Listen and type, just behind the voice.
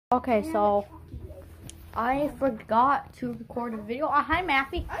Okay, so I forgot to record a video. Hi,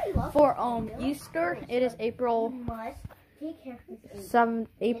 Matthew. For Easter, it is April 7th,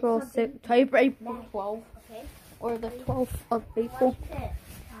 April 6th, April 12th, or the 12th of April.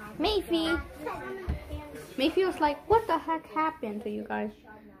 Maybe was like, what the heck happened to you guys?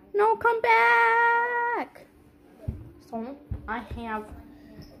 No, come back. So I have,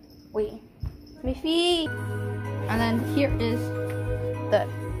 wait, Maybe, and then here is the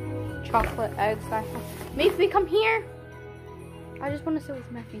chocolate eggs I have. Maybe come here. I just want to sit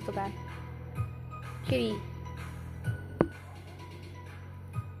with Matthew so bad. Kitty.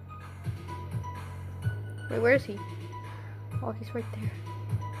 Wait, where is he? Oh, he's right there.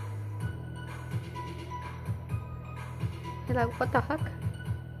 He's like, what the heck?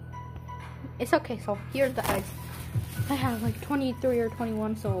 It's okay, so here's the eggs. I have like 23 or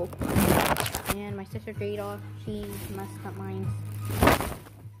 21, so. And my sister Jada, she messed up mine.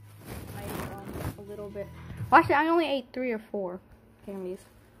 I ate a little bit. Well, actually, I only ate 3 or 4 candies.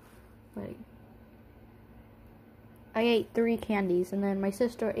 Like, I ate 3 candies, and then my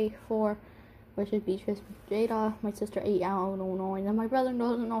sister ate 4, which is Beatrice. Jada, my sister ate, I don't know, and then my brother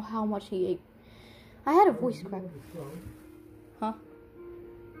doesn't know how much he ate. I had a voice crack. Huh?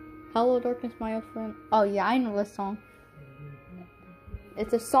 Hello, darkness, my old friend. Oh yeah, I know this song.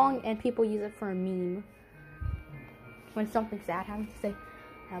 It's a song, and people use it for a meme. When something sad happens, to say,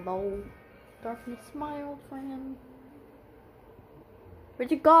 hello, darkness, my old friend. Where'd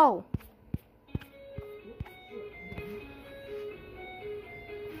you go?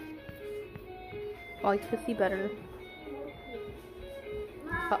 Oh, you can see better.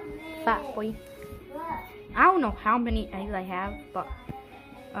 Fat boy. I don't know how many eggs I have, but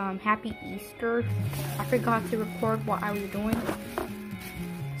happy Easter. I forgot to record what I was doing.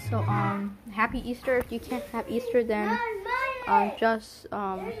 So happy Easter. If you can't have Easter, then just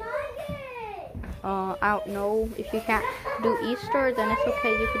I don't know, if you can't do Easter, then it's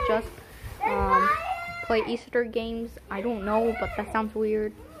okay. You could just play Easter games. I don't know, but that sounds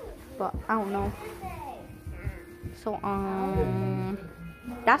weird, but I don't know. So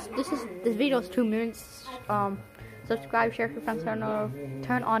this video is 2 minutes. Subscribe, share with friends,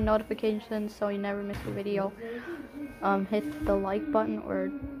 turn on notifications so you never miss a video. Hit the like button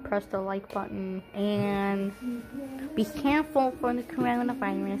or press the like button, and be careful for the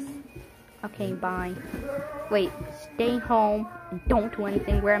coronavirus. Okay, bye. Wait, stay home and don't do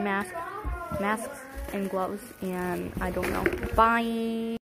anything. Wear a mask, masks and gloves, and I don't know. Bye.